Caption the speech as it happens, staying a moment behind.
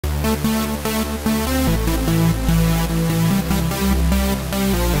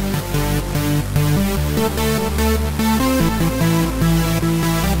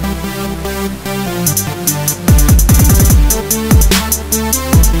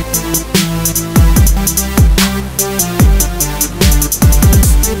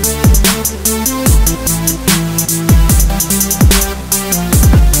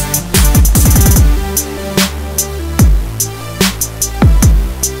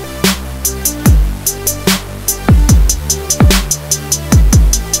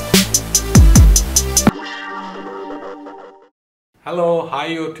Hello, hi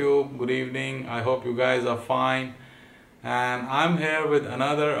YouTube, good evening. I hope you guys are fine. And I'm here with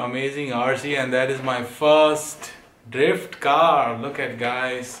another amazing RC, and that is my first drift car. Look at,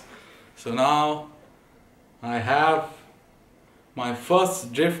 guys. So now I have my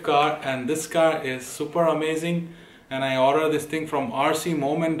first drift car, and this car is super amazing. And I ordered this thing from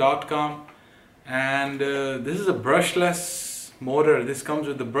rcmoment.com, and this is a brushless motor. This comes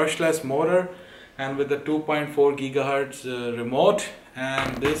with the brushless motor and with the 2.4 gigahertz remote,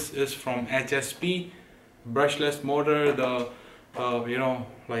 and this is from HSP. Brushless motor, the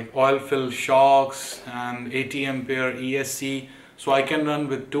like oil filled shocks and 80 ampere ESC, so I can run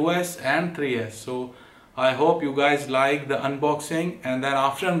with 2S and 3S. So I hope you guys like the unboxing, and then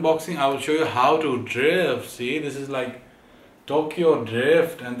after unboxing I will show you how to drift. See, this is like Tokyo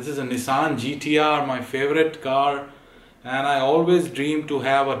Drift, and this is a Nissan GTR, my favorite car. And I always dreamed to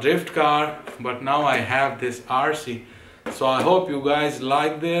have a drift car, but now I have this RC. So I hope you guys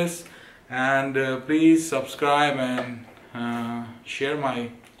like this, and please subscribe and share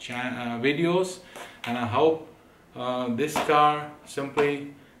my videos. And I hope this car is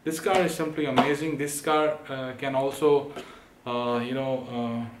simply amazing. This car can also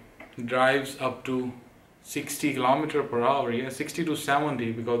drives up to 60 kilometers per hour, yeah, 60 to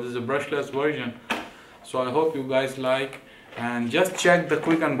 70, because this is a brushless version. So I hope you guys like, and just check the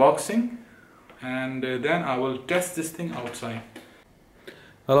quick unboxing, and then I will test this thing outside.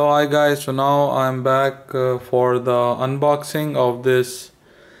 Hello, hi guys. So now I'm back for the unboxing of this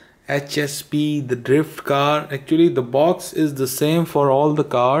HSP, the drift car. Actually the box is the same for all the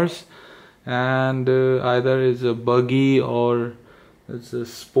cars, and either it's a buggy or it's a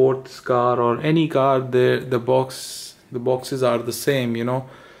sports car or any car, the boxes are the same, you know.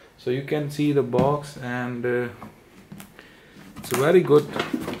 So you can see the box, and it's very good,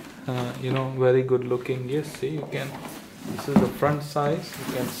 very good looking. Yes, see, you can, this is the front size,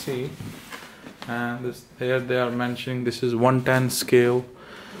 you can see, and this here they are mentioning this is 110 scale.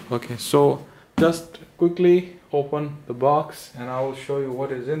 Okay, so just quickly open the box and I will show you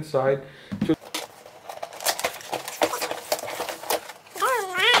what is inside. Look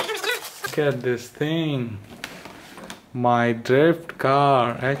at this thing. My drift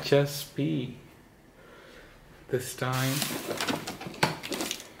car, HSP. This time.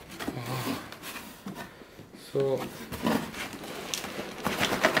 Oh. So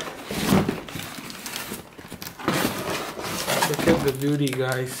look at the beauty,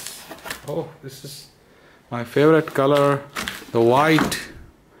 guys. Oh, this is my favorite color, the white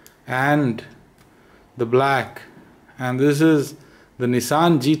and the black. And this is the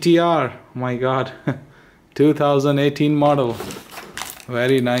Nissan GTR. Oh my god. 2018 model.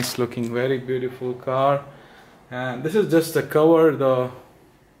 Very nice looking, very beautiful car. And this is just a cover,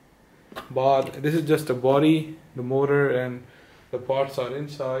 this is just a body, the motor and the parts are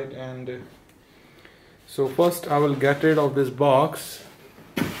inside. And so first I will get rid of this box,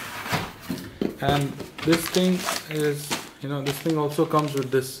 and this thing is, this thing also comes with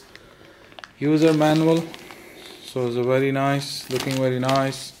this user manual. So it's a very nice, looking very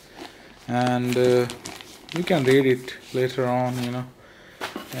nice, and you can read it later on,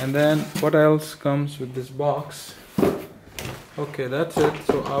 And then what else comes with this box? Okay, that's it.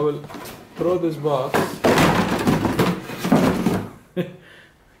 So I will throw this box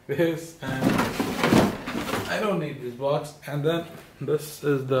this, and I don't need this box. And then this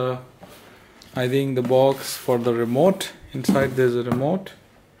is I think the box for the remote. Inside there's a remote.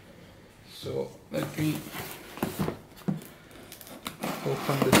 So let me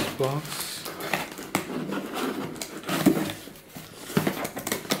open this box.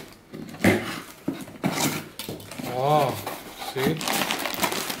 Wow, see?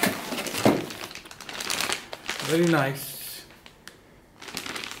 Very nice.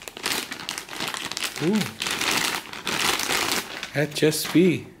 Ooh.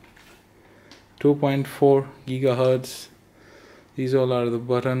 HSP 2.4 gigahertz. These all are the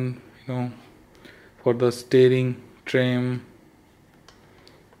button, for the steering, trim.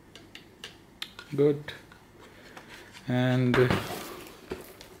 Good. And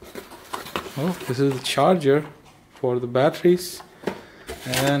Oh, this is the charger for the batteries.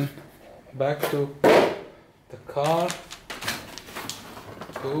 And back to the car.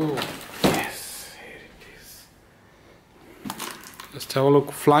 Oh, yes, here it is. Let's have a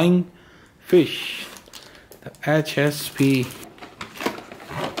look. Flying fish, the HSP.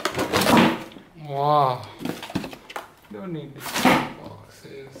 Wow, don't need these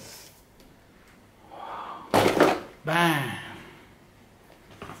boxes. Wow. Bam!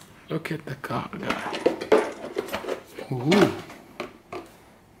 Look at the car, guy. Ooh.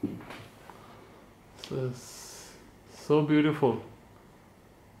 This is so beautiful.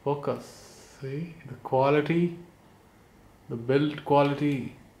 Focus. See the quality, the build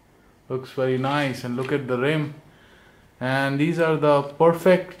quality looks very nice. And look at the rim. And these are the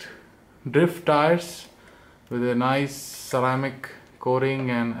perfect drift tires with a nice ceramic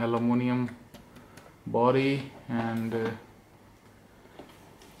coating and aluminum body. And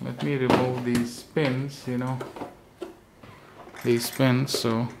let me remove these pins, these pins.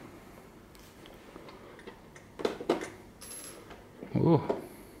 So oh,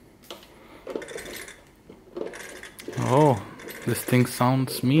 this thing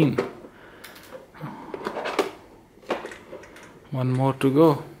sounds mean. One more to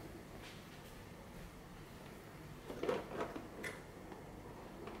go.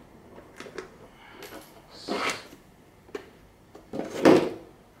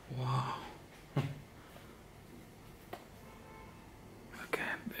 Wow. Look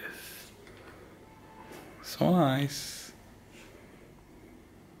at this. So nice.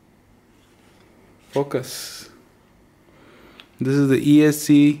 Focus. This is the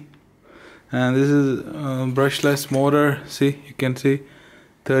ESC, and this is brushless motor. See, you can see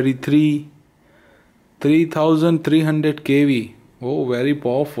 3,300 kV. Oh, very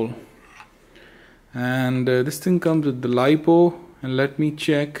powerful. And this thing comes with the LiPo, and let me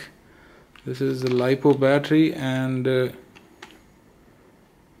check. This is the LiPo battery, and oh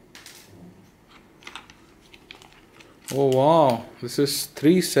wow, this is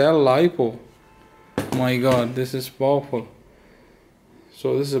 3-cell LiPo. My God, this is powerful.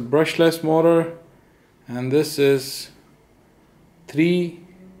 So this is a brushless motor, and this is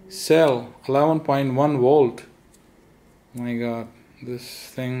 3-cell 11.1 volt. My God, this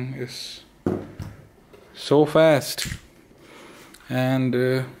thing is so fast. And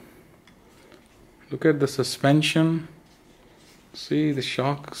look at the suspension. See the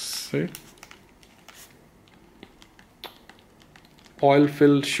shocks. See?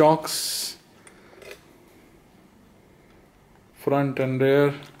 Oil-filled shocks. Front and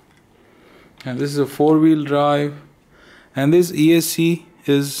rear. And this is a 4-wheel drive. And this ESC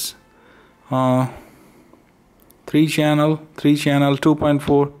is 3-channel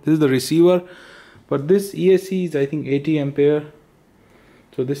 2.4. This is the receiver, but this ESC is I think 80 ampere.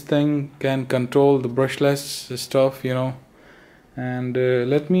 So this thing can control the brushless stuff, And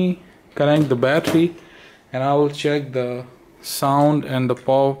let me connect the battery, and I will check the sound and the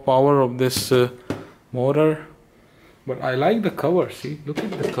power of this motor. But I like the cover. See, look at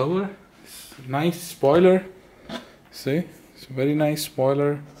the cover. It's a nice spoiler. See, it's a very nice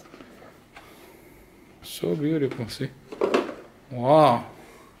spoiler. So beautiful. See, wow,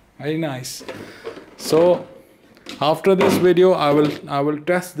 very nice. So after this video, I will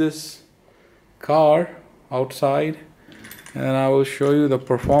test this car outside, and I will show you the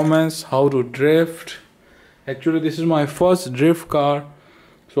performance, how to drift. Actually, this is my first drift car,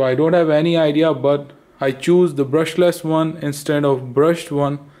 so I don't have any idea, but I choose the brushless one instead of brushed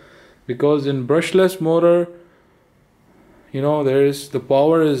one, because in brushless motor, the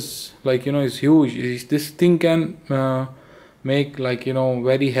power is is huge. This thing can make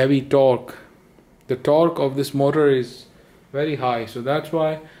very heavy torque. The torque of this motor is very high, so that's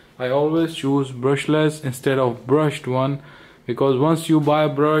why I always choose brushless instead of brushed one, because once you buy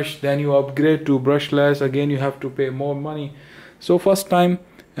brush, then you upgrade to brushless, again you have to pay more money. So first time,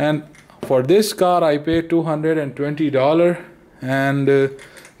 and for this car I paid $220, and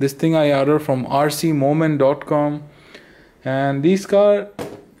this thing I ordered from rcmoment.com. And these kind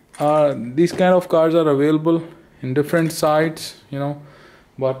of cars are available in different sites,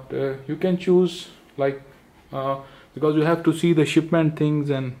 but you can choose because you have to see the shipment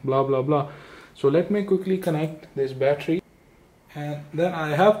things and blah blah blah. So let me quickly connect this battery, and then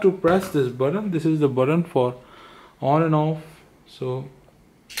I have to press this button. This is the button for on and off. So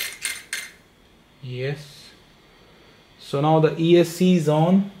yes, so now the ESC is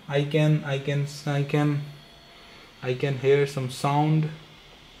on. I can hear some sound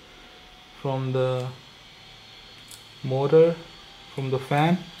from the motor, from the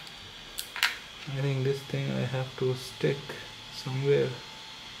fan. I think this thing I have to stick somewhere.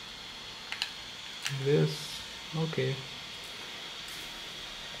 This, okay.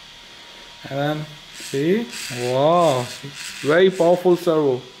 And then see, wow, very powerful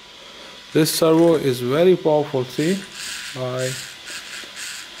servo. This servo is very powerful, see. Right.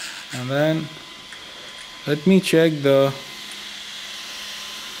 And then let me check the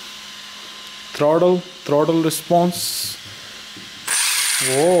throttle response.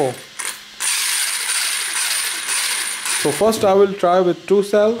 Whoa. So first I will try with 2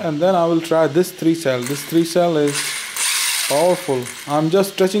 cell and then I will try this 3 cell. This 3 cell is powerful. I'm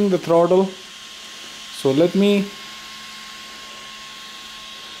just touching the throttle. So let me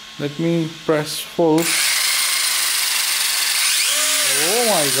press full. Oh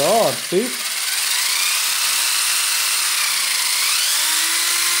my god, see?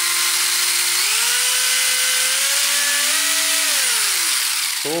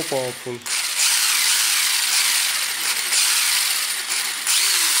 So powerful.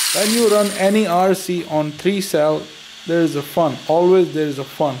 When you run any RC on 3 cell, there is a fun. Always there is a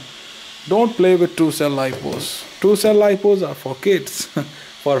fun. Don't play with 2 cell lipos. 2 cell lipos are for kids.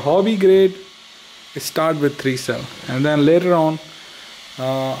 For hobby grade, start with 3 cell. And then later on,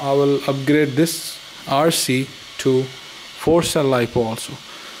 I will upgrade this RC to 4 cell lipo also.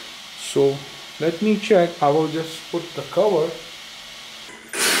 So let me check. I will just put the cover.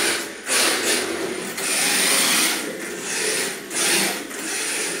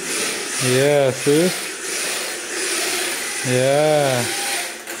 Yeah, see? Yeah.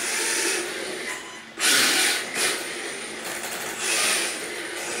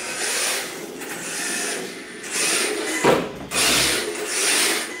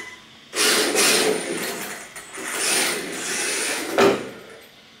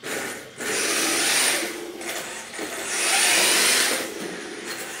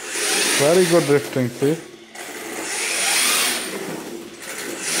 Very good drifting, see?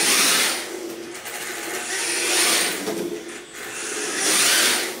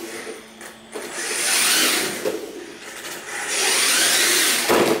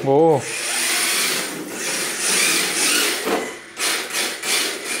 Oh.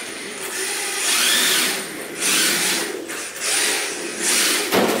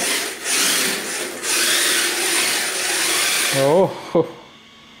 Oh.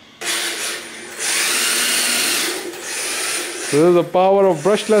 This is the power of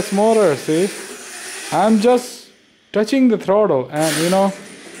brushless motor, see? I'm just touching the throttle, and you know,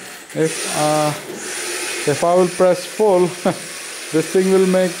 if I will press full, this thing will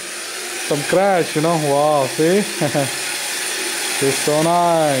make some crash, you know. Wow, see? It's so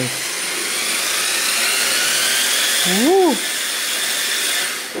nice. Woo!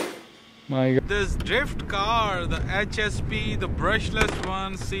 My God. This drift car, the HSP, the brushless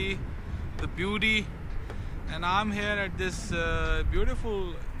one, see the beauty. And I'm here at this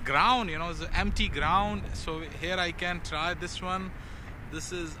beautiful ground, you know, it's an empty ground. So here I can try this one.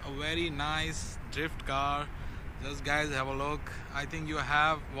 This is a very nice drift car. Just guys have a look. I think you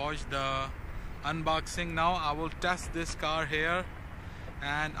have watched the unboxing. Now I will test this car here.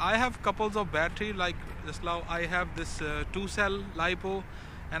 And I have couples of battery, like just now I have this 2 cell lipo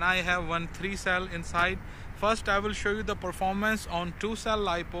and I have one 3 cell inside. First I will show you the performance on 2 cell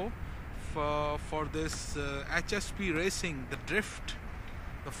lipo for this HSP racing, the drift,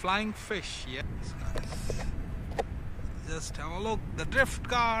 the flying fish. Yes guys, just have a look, the drift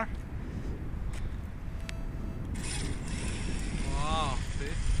car. Wow, see?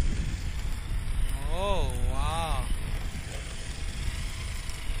 Oh wow.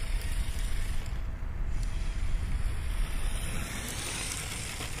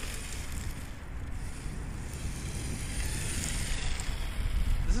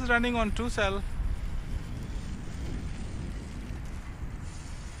 This is running on 2 cell.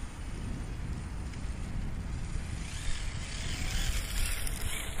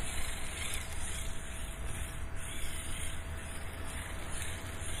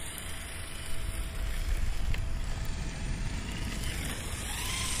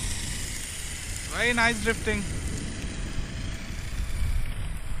 Very nice drifting.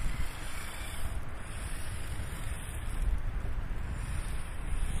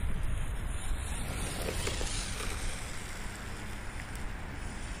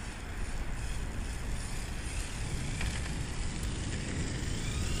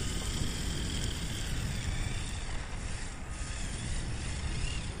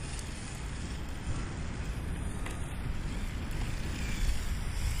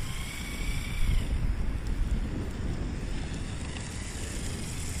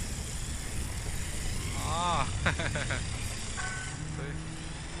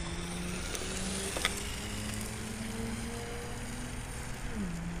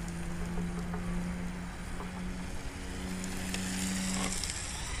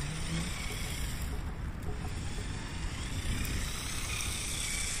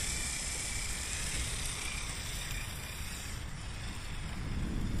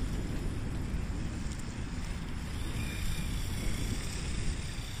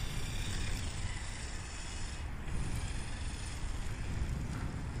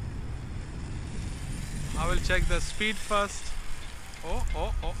 to check the speed first. Oh,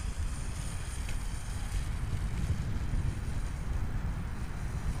 oh, oh.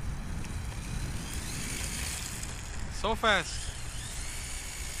 So fast.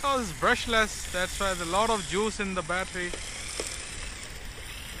 Oh, this is brushless. That's why there's a lot of juice in the battery.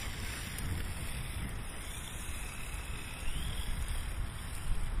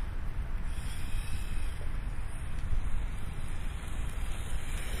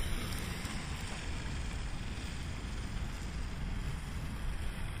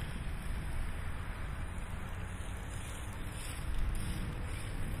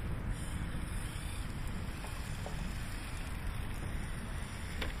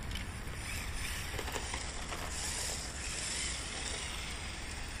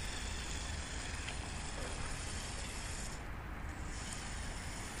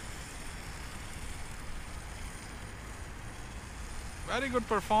 Very good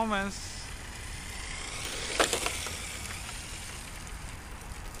performance.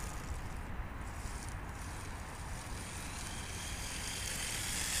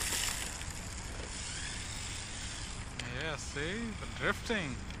 Yeah, see the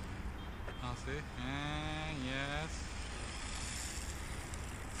drifting. Now see, yes.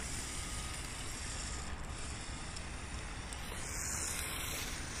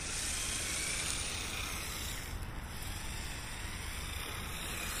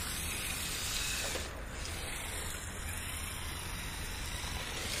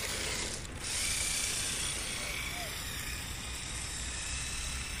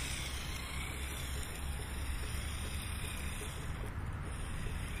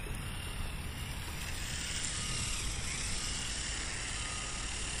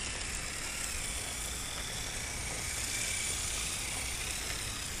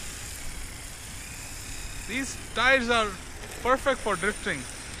 These tires are perfect for drifting.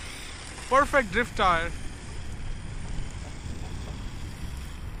 Perfect drift tire.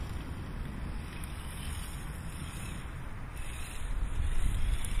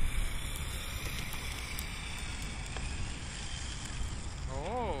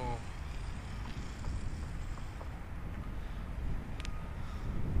 Oh.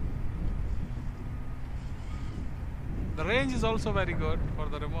 The range is also very good for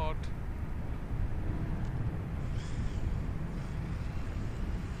the remote.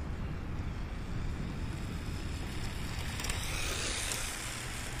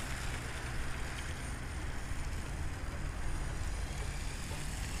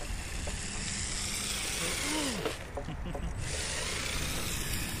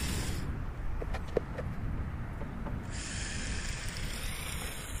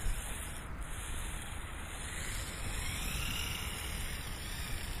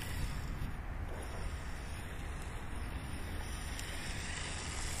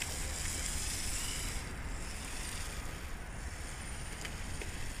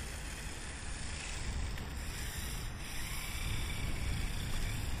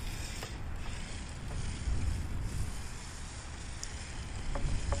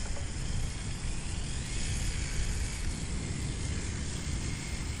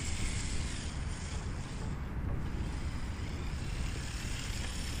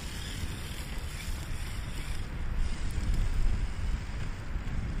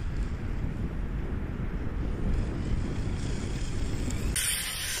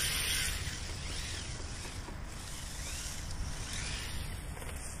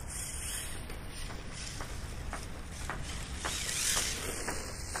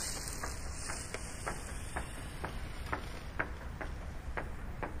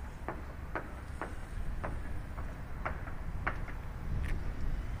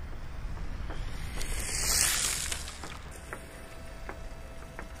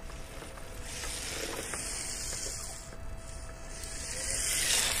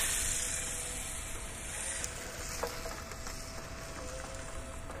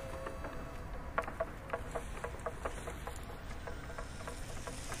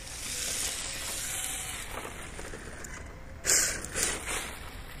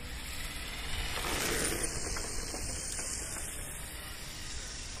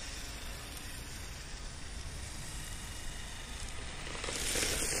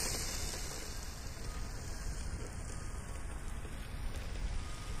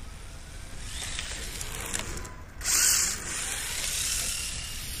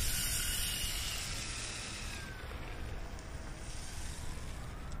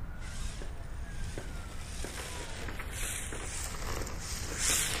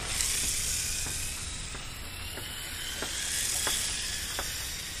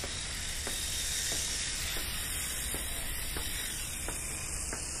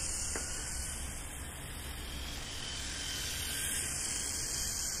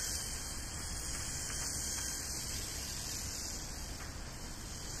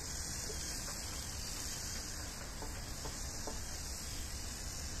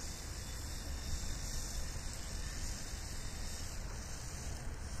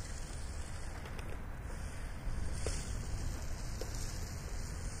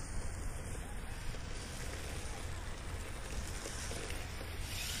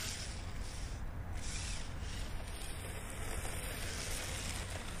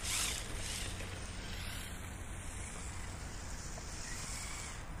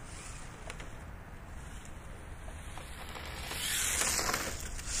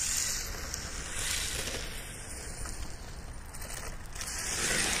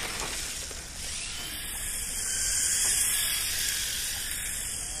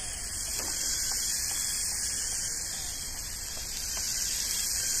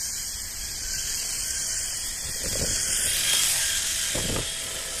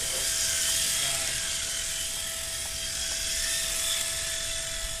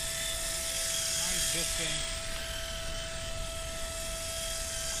 Okay.